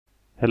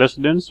Hello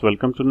students,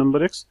 welcome to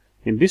Number X.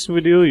 In this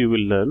video you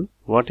will learn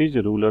what is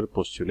a ruler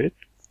postulate,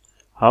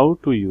 how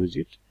to use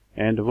it,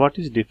 and what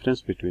is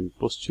difference between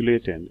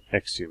postulate and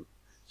axiom.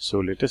 So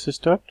let us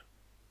start.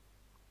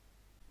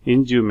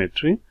 In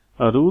geometry,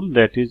 a rule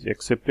that is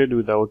accepted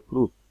without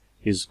proof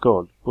is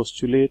called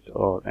postulate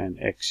or an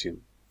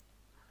axiom.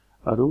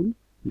 A rule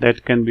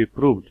that can be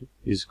proved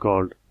is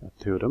called a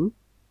theorem.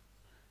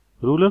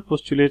 Ruler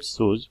postulate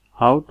shows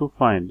how to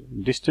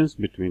find distance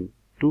between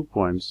 2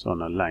 points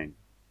on a line.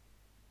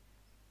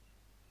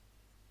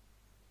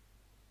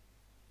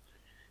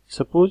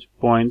 Suppose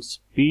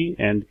points P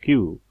and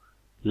Q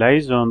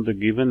lies on the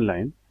given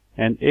line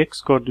and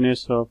x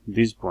coordinates of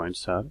these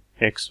points are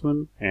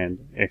x1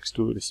 and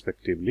x2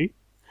 respectively.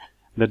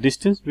 The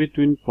distance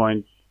between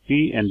point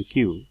P and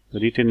Q,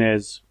 written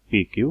as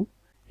PQ,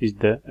 is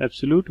the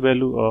absolute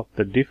value of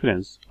the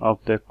difference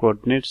of the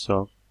coordinates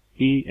of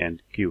P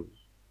and Q.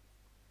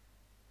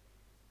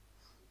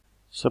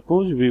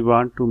 Suppose we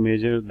want to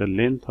measure the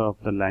length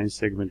of the line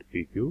segment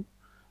PQ,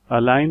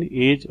 a line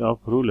edge of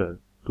ruler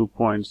to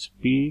points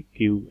P,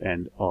 Q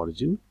and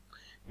origin.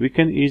 We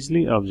can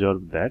easily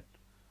observe that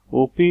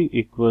OP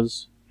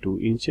equals 2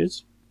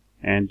 inches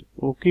and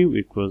OQ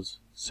equals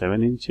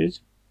 7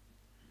 inches.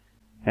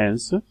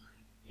 Hence,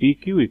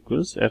 PQ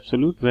equals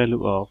absolute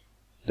value of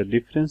the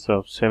difference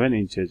of 7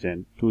 inches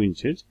and 2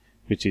 inches,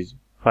 which is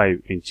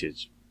 5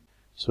 inches.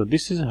 So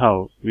this is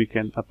how we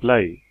can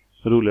apply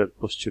ruler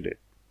postulate.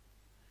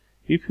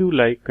 If you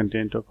like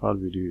content of our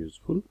video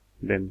useful,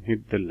 then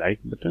hit the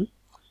like button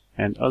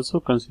and also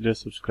consider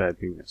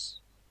subscribing us.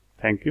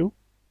 Thank you.